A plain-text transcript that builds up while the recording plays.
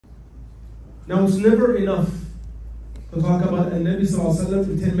Now it's never enough to talk about Nabi Sallallahu Alaihi Wasallam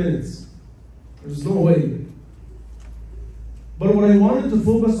in 10 minutes. There's no way. But what I wanted to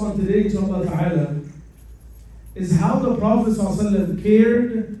focus on today, inshallah ta'ala, is how the Prophet Sallallahu Alaihi Wasallam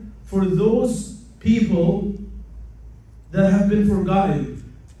cared for those people that have been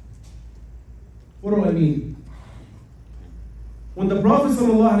forgotten. What do I mean? When the Prophet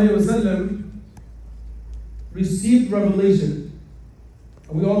Sallallahu Alaihi Wasallam received revelation,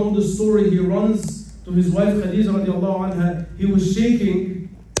 and we all know the story, he runs to his wife Khadija radiallahu anha, he was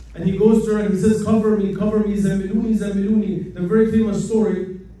shaking, and he goes to her and he says, cover me, zamiluni, zamiluni, the very famous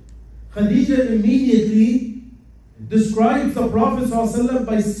story. Khadija immediately describes the Prophet ﷺ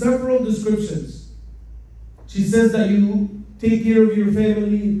by several descriptions. She says that you take care of your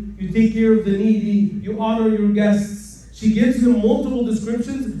family, you take care of the needy, you honor your guests. She gives him multiple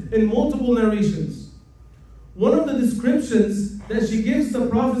descriptions in multiple narrations. One of the descriptions that she gives the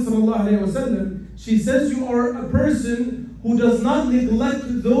Prophet ﷺ, she says, you are a person who does not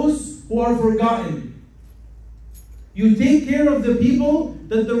neglect those who are forgotten. You take care of the people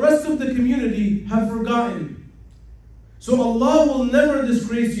that the rest of the community have forgotten. So Allah will never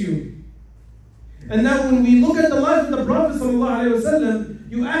disgrace you. And now when we look at the life of the Prophet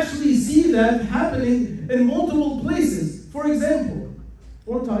ﷺ, you actually see that happening in multiple places. For example,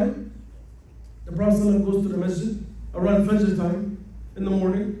 one time, the Prophet ﷺ goes to the masjid around Fajr time in the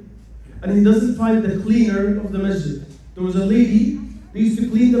morning, and he doesn't find the cleaner of the masjid. There was a lady that used to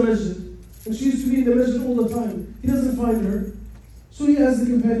clean the masjid, and she used to be in the masjid all the time. He doesn't find her. So he asks the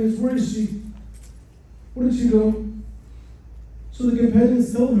companions, where is she? Where did she go? So the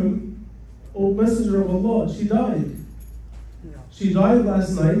companions tell him, O Messenger of Allah, she died. She died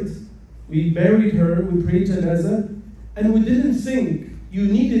last night. We buried her, we prayed janazah, and we didn't think you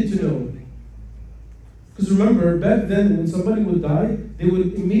needed to know. Because remember, back then when somebody would die, they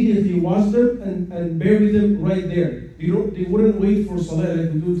would immediately wash them and bury them right there. They wouldn't wait for salah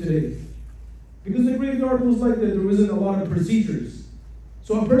like we do today. Because the graveyard was like that, there wasn't a lot of procedures.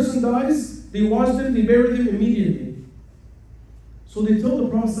 So a person dies, they wash them, they bury them immediately. So they told the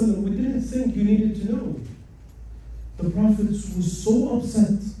Prophet, we didn't think you needed to know. The Prophet was so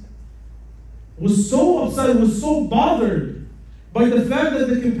upset, was so bothered by the fact that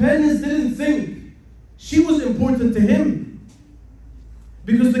the companions didn't think she was important to him.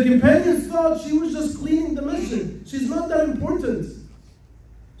 Because the companions thought she was just cleaning the masjid. She's not that important.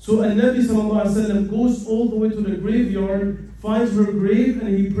 So Nabi Sallallahu Alaihi Wasallam goes all the way to the graveyard, finds her grave,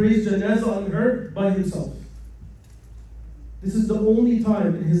 and he prays janazah on her by himself. This is the only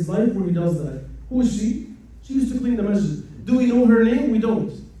time in his life where he does that. Who is she? She used to clean the masjid. Do we know her name? We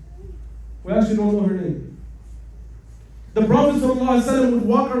don't. We actually don't know her name. The Prophet ﷺ would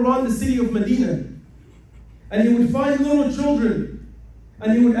walk around the city of Medina, and he would find little children,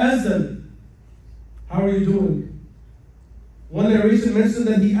 and he would ask them, how are you doing? One narration mentioned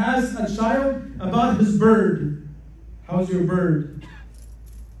that he asked a child about his bird. How's your bird?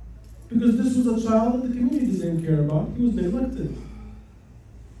 Because this was a child that the community didn't care about. He was neglected.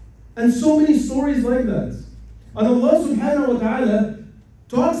 And so many stories like that. And Allah subhanahu wa ta'ala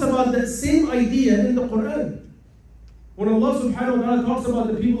talks about that same idea in the Quran. When Allah subhanahu wa ta'ala talks about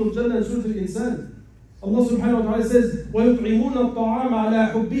the people of Jannah in Surah Al-Insan, Allah subhanahu wa ta'ala says, وَيُطْعِمُونَ الطَّعَامَ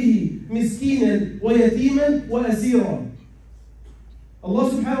عَلَىٰ حُبِّهِ مِسْكِينًا وَيَتِيمًا وَأَسِيرًا. Allah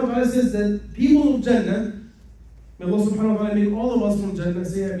subhanahu wa ta'ala says that people of Jannah, may Allah subhanahu wa ta'ala make all of us from Jannah,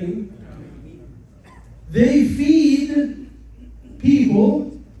 say Ameen. They feed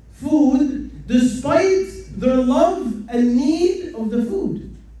people food despite their love and need of the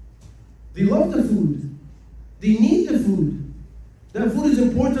food. They love the food. They need the food. That food is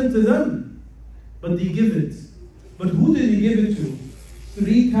important to them. But they give it. But who did he give it to?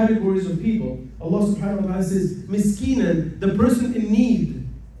 3 categories of people. Allah subhanahu wa ta'ala says, miskinan, the person in need.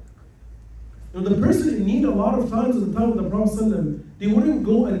 Now the person in need, a lot of times at the time of the Prophet, they wouldn't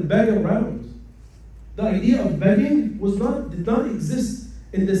go and beg around. The idea of begging did not exist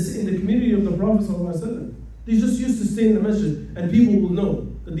in the community of the Prophet ﷺ. They just used to stay in the masjid, and people will know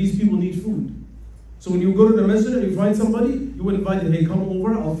that these people need food. So when you go to the masjid and you find somebody, you would invite them, hey, come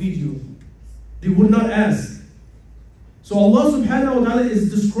over, I'll feed you. They would not ask. So Allah subhanahu wa ta'ala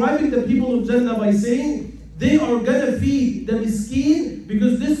is describing the people of Jannah by saying, they are gonna feed the miskeen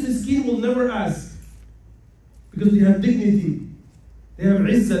because this miskeen will never ask. Because they have dignity. They have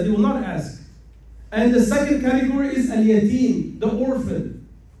izzah, they will not ask. And the second category is al-yatim, the orphan.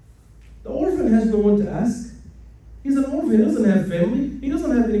 The orphan has no one to ask. He's an orphan, he doesn't have family, he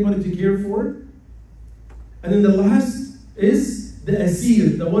doesn't have anybody to care for. And then the last is the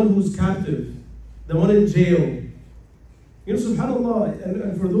asir, the one who's captive, the one in jail. You know, subhanAllah,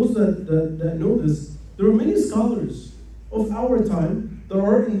 and for those that know this, there are many scholars of our time that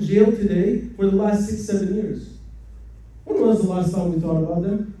are in jail today for the last 6-7 years. When was the last time we thought about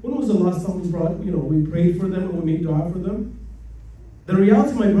them? When was the last time we prayed for them and we made dua for them? The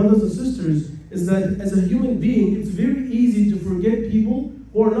reality, my brothers and sisters, is that as a human being, it's very easy to forget people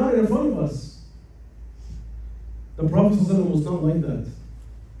who are not in front of us. The Prophet ﷺ was not like that.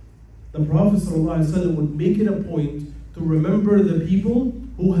 The Prophet ﷺ would make it a point to remember the people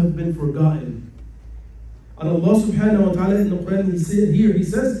who have been forgotten. And Allah subhanahu wa ta'ala in the Quran, he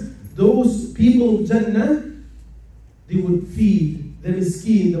says, those people of Jannah, they would feed the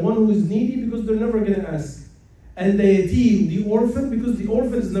miskeen, the one who is needy, because they're never going to ask. And the yatim, the orphan, because the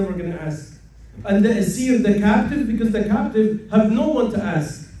orphan is never going to ask. And the asir, the captive, because the captive have no one to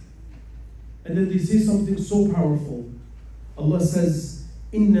ask. And then they say something so powerful. Allah says,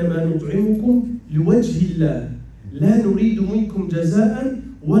 إِنَّمَا نُطْعِمُكُمْ لِوَجْهِ اللَّهِ لَا نُرِيدُ مِنْكُمْ جَزَاءً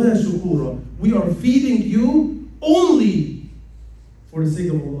وَلَا شُكُورًا. We are feeding you only for the sake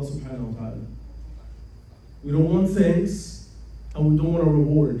of Allah subhanahu wa ta'ala. We don't want thanks, and we don't want a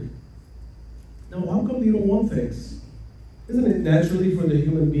reward. Now, how come you don't want thanks? Isn't it naturally for the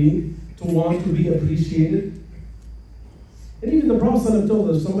human being to want to be appreciated? And even the Prophet told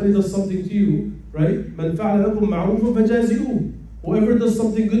us, somebody does something to you, right? مَنْ فَعَلَ لَكُمْ مَعْرُوفًا فَجَازِئُوهُ. Whoever does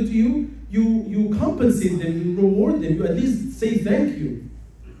something good to you, you compensate them, you reward them, you at least say thank you.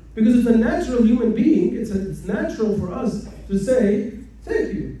 Because it's a natural human being, it's natural for us to say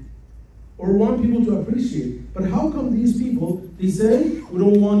thank you, or want people to appreciate. But how come these people, they say, we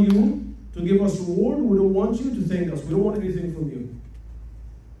don't want you to give us reward, we don't want you to thank us, we don't want anything from you.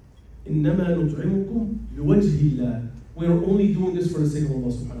 إِنَّمَا نُطْعِمُكُمْ لِوَجْهِ اللَّهِ. We are only doing this for the sake of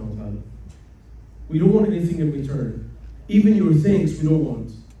Allah subhanahu wa ta'ala. We don't want anything in return. Even your thanks we don't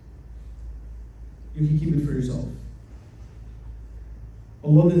want. You can keep it for yourself.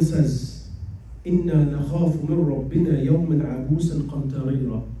 Allah then says, إِنَّا نَخَافُ مِنْ رَبِّنَا يَوْمًا عَبُوسًا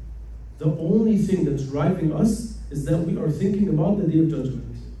قَمْتَرِيرًا. The only thing that's driving us is that we are thinking about the Day of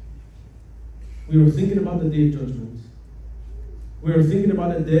Judgment. We are thinking about the Day of Judgment. We are thinking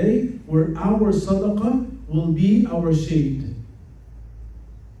about a day where our sadaqah will be our shade.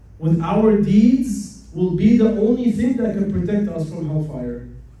 With our deeds will be the only thing that can protect us from hellfire.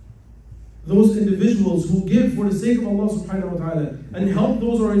 Those individuals who give for the sake of Allah subhanahu wa ta'ala and help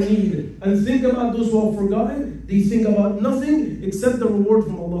those who are in need and think about those who are forgotten, they think about nothing except the reward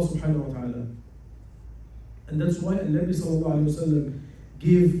from Allah subhanahu wa ta'ala. And that's why Nabi sallallahu alayhi wa sallam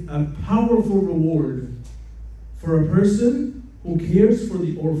gave a powerful reward for a person who cares for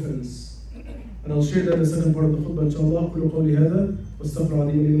the orphans. And I'll share that in the second part of the khutbah, inshallah. قُلُوا قَوْلِي هَذَا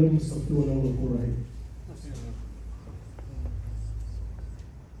وَاسْتَغْفِرُوا لِي وَلَكُمْ وَاسْتَغْفِرُوهُ إِنَّهُ هُوَ الْغَفُورُ الرَّحِيمُ.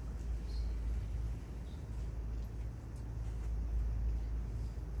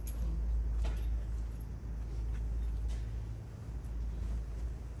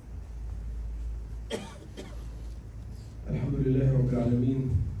 Alhamdulillah Rabbil Alameen,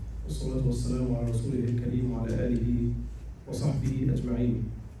 wassalatu wassalamu ala rasulih al-kareem wa ala alihi wa sahbihi ajma'een.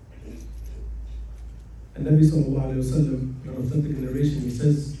 And Nabi sallallahu alayhi wa sallam, in an authentic narration, he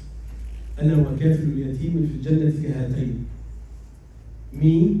says, أَنَا وَكَافِلُ الْيَتِيمِ فِي الْجَنَّةِ كَهَاتَيْنِ.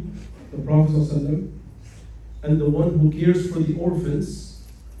 Me, the Prophet sallallahu alayhi wa sallam, and the one who cares for the orphans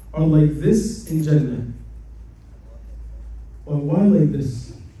are like this in Jannah. Well, why like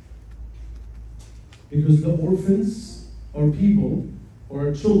this? Because the orphans are people or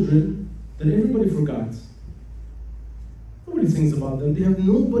are children that everybody forgot. Nobody thinks about them. They have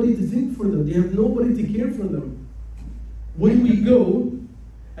nobody to think for them. They have nobody to care for them. When we go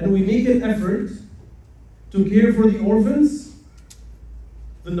and we make an effort to care for the orphans,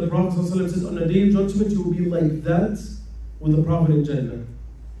 then the Prophet ﷺ says, on the Day of Judgment, you will be like that with the Prophet in Jannah.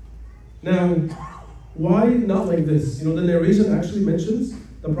 Now, why not like this? You know, the narration actually mentions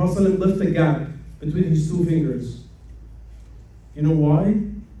the Prophet ﷺ left a gap between his two fingers. You know why?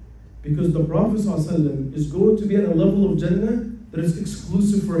 Because the Prophet ﷺ is going to be at a level of Jannah that is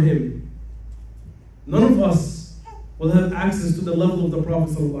exclusive for him. None of us will have access to the level of the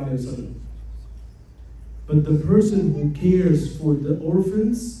Prophet ﷺ. But the person who cares for the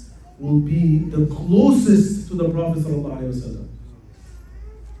orphans will be the closest to the Prophet ﷺ.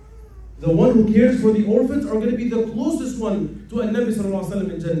 The one who cares for the orphans are going to be the closest one to a Nabi sallallahu alaihi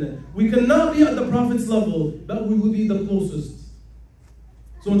wasallam in Jannah. We cannot be at the Prophet's level, but we will be the closest.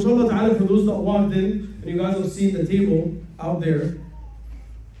 So inshallah ta'ala, for those that walked in, and you guys have seen the table out there,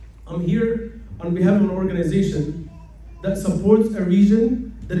 I'm here on behalf of an organization that supports a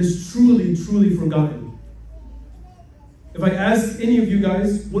region that is truly, truly forgotten. If I ask any of you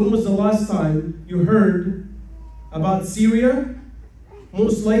guys, when was the last time you heard about Syria,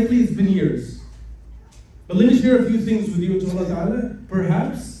 most likely it's been years. But let me share a few things with you, inshallah ta'ala.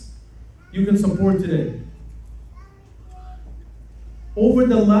 Perhaps you can support today. Over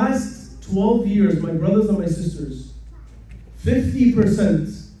the last 12 years, my brothers and my sisters,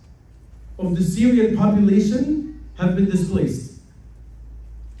 50% of the Syrian population have been displaced.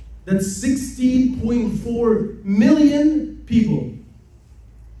 That's 16.4 million people.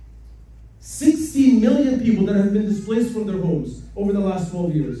 16 million people that have been displaced from their homes over the last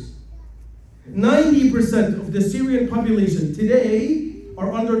 12 years. 90% of the Syrian population today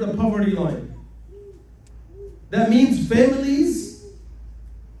are under the poverty line. That means families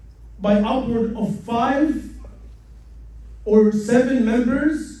by upward of 5 or 7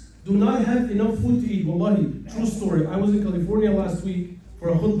 members do not have enough food to eat. Wallahi, true story. I was in California last week for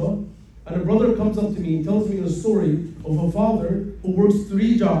a khutbah, and a brother comes up to me and tells me a story of a father who works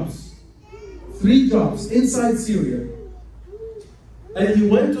 3 jobs. 3 jobs inside Syria. And he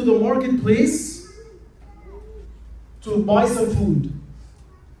went to the marketplace to buy some food.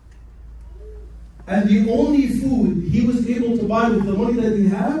 And the only food he was able to buy with the money that he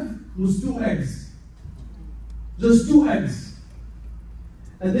had was 2 eggs. Just 2 eggs.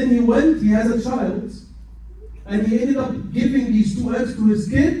 And then he went, he has a child, and he ended up giving these 2 eggs to his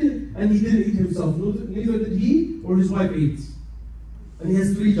kid, and he didn't eat himself. Neither did he or his wife ate. And he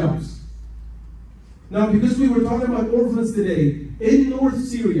has 3 jobs. Now, because we were talking about orphans today, in North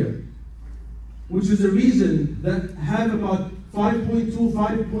Syria, which is a region that have about 5.2,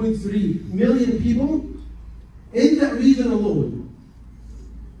 5.3 million people, in that region alone,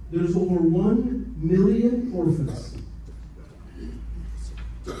 there's over 1 million orphans.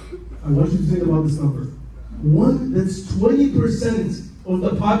 I want you to think about this number. That's 20% of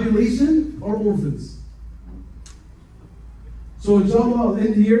the population are orphans. So inshallah, I'll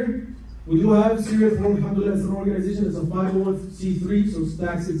end here. We do have Syrian Forum, alhamdulillah, it's an organization, it's a 501c3, so it's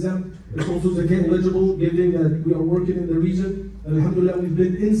tax exempt. It's also zakat eligible, given that we are working in the region. And alhamdulillah, we've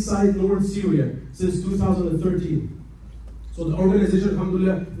been inside North Syria since 2013. So the organization,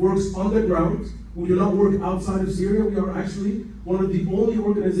 alhamdulillah, works on the ground. We do not work outside of Syria. We are actually one of the only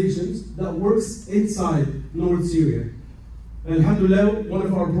organizations that works inside North Syria. And alhamdulillah, one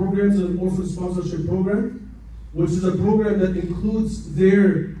of our programs is an orphan sponsorship program, which is a program that includes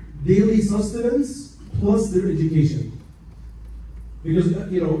their daily sustenance plus their education. Because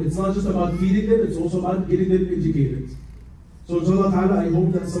it's not just about feeding them, it's also about getting them educated. So inshallah ta'ala, I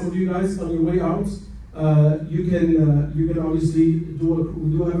hope that some of you guys on your way out, you can obviously we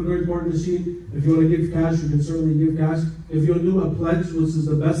do have a great card machine. If you want to give cash, you can certainly give cash. If you want to do a pledge, which is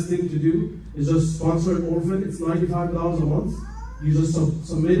the best thing to do, is just sponsor an orphan. It's $95 a month. You just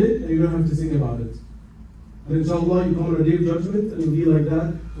submit it and you don't have to think about it. And inshallah, you come on a day of judgment and you'll be like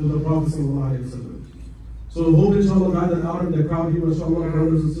that with the Prophet sallallahu alaihi wasallam. So I hope inshallah that out of the crowd here, inshallah,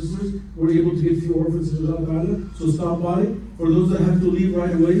 brothers and sisters, we're able to give few orphans inshallah. So stop by. For those that have to leave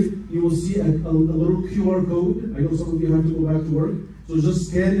right away, you will see a little QR code. I know some of you have to go back to work. So just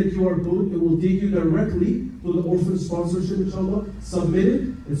scan the QR code. It will take you directly to the orphan sponsorship, inshallah. Submit it.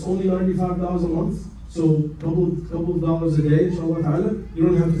 It's only $95 a month. So couple of dollars a day, inshallah ta'ala. You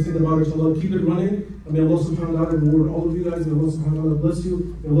don't have to think about it, inshallah. Keep it running. And may Allah subhanahu wa ta'ala reward all of you guys. May Allah subhanahu wa ta'ala bless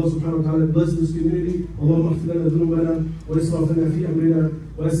you. May Allah subhanahu wa ta'ala bless this community. Allahumma اغفر لنا ذنوبنا واسرافنا في امرنا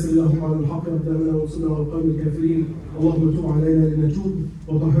ويسر اللهم على الحق اقدامنا وانصرنا على القوم الكافرين. اللهم تب علينا لنتوب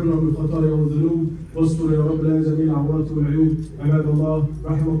وطهرنا من الخطايا والذنوب واستر يا رب لنا جميع العورات والعيوب. عباد الله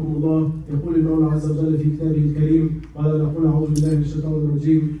رحمكم الله. يقول المولى عز وجل في كتابه الكريم بعد ان نقول اعوذ بالله من الشيطان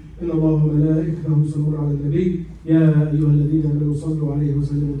الرجيم. إن الله وملائكته يصلون على النبي يا أيها الذين آمنوا صلوا عليه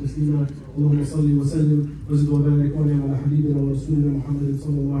وسلموا تسليما. اللهم صل وسلم وزد وبارك وانعم على حبيبنا ورسولنا محمد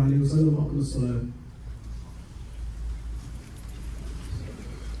صلى الله عليه وسلم. أقم الصلاة.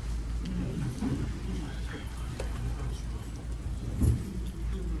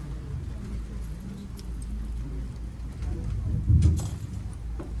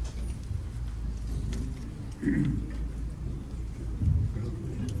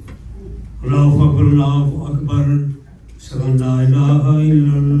 Allahu Akbar, Ashhadu an la ilaha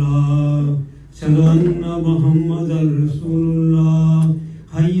illallah, Ashhadu anna Muhammadan Rasulullah,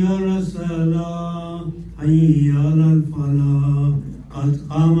 Hayya ala salah, Hayya ala falah, Qad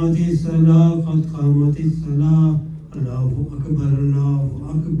qamati salah, Qad qamati salah, Allahu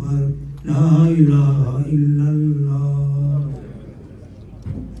Akbar, La ilaha illallah.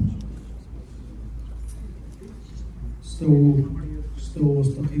 استووا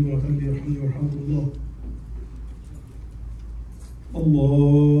واستقيموا وخلي يرحمني ويرحمكم الله.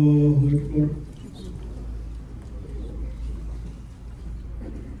 الله أكبر.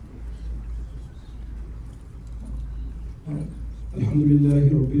 الحمد لله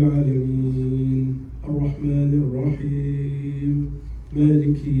رب العالمين الرحمن الرحيم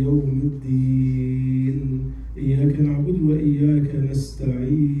مالك يوم الدين إياك نعبد وإياك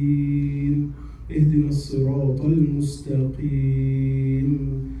نستعين اهدنا الصراط المستقيم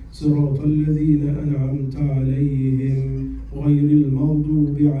صراط الذين أنعمت عليهم غير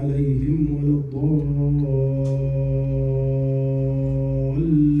المغضوب عليهم ولا الضالين.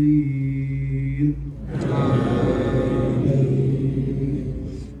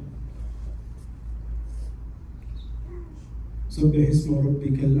 سبح اسم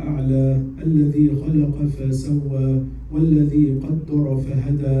ربك الأعلى الذي خلق فسوى والذي قدر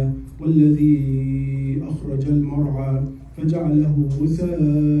فهدى والذي أخرج المرعى فجعله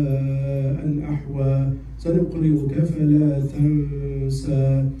غثاء أحوى سنقرئك فلا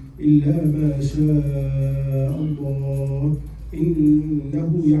تنسى إلا ما شاء الله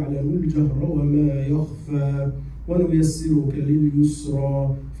إنه يعلم الجهر وما يخفى ونيسرك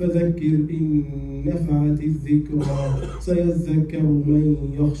لليسرى فذكر إن نفعت الذكرى سيذكر من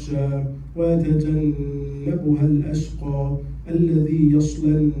يخشى ويتجنبها الأشقى الذي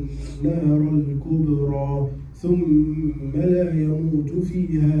يصلى النار الكبرى ثم لا يموت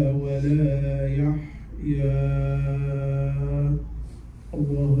فيها ولا يحيا.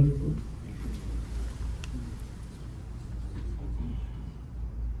 الله أكبر.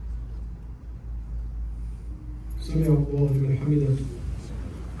 سمع الله لمن حمده.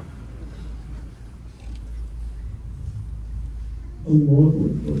 الله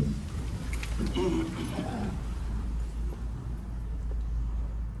أكبر.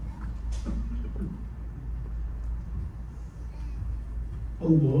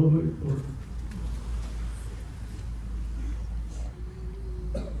 الله أكبر.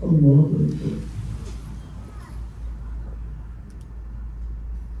 الله أكبر.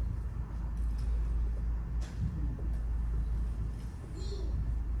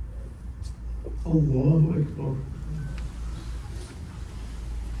 الله أكبر.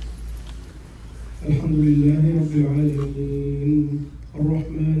 الحمد لله رب العالمين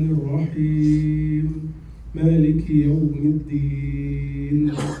الرحمن الرحيم مالك يوم الدين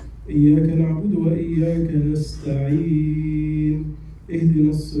إياك نعبد وإياك نستعين اهدنا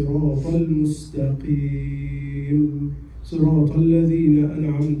الصراط المستقيم صراط الذين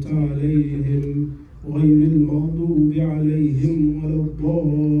أنعمت عليهم غير المغضوب عليهم ولا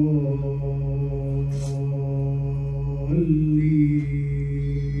الضالين.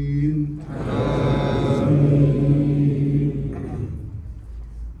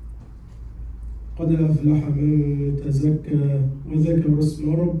 قد أفلح من تزكى وذكر اسم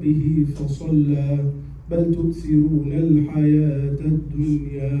ربه فصلى بل تؤثرون الحياة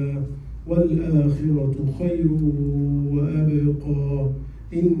الدنيا والآخرة خير وأبقى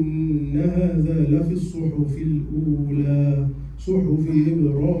إن هذا لفي الصحف الأولى صحف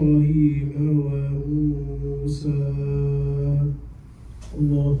إبراهيم وموسى.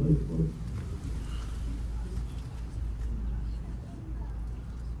 الله أكبر.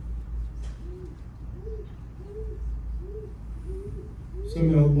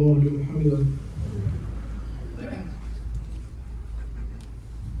 سمع الله لمن حمده.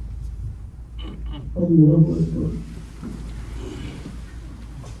 الله أكبر.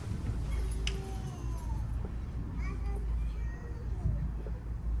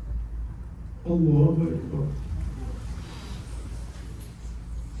 الله أكبر.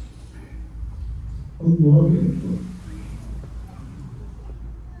 الله أكبر.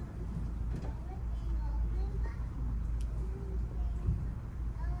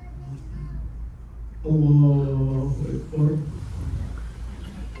 الله أكبر.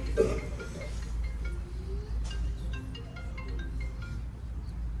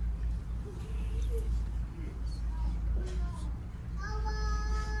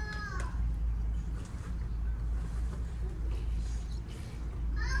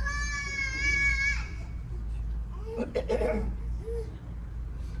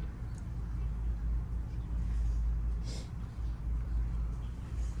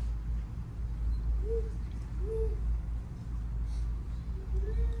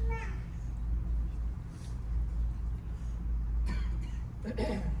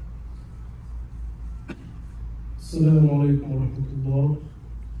 السلام عليكم ورحمة الله.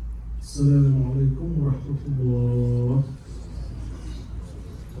 السلام عليكم ورحمة الله.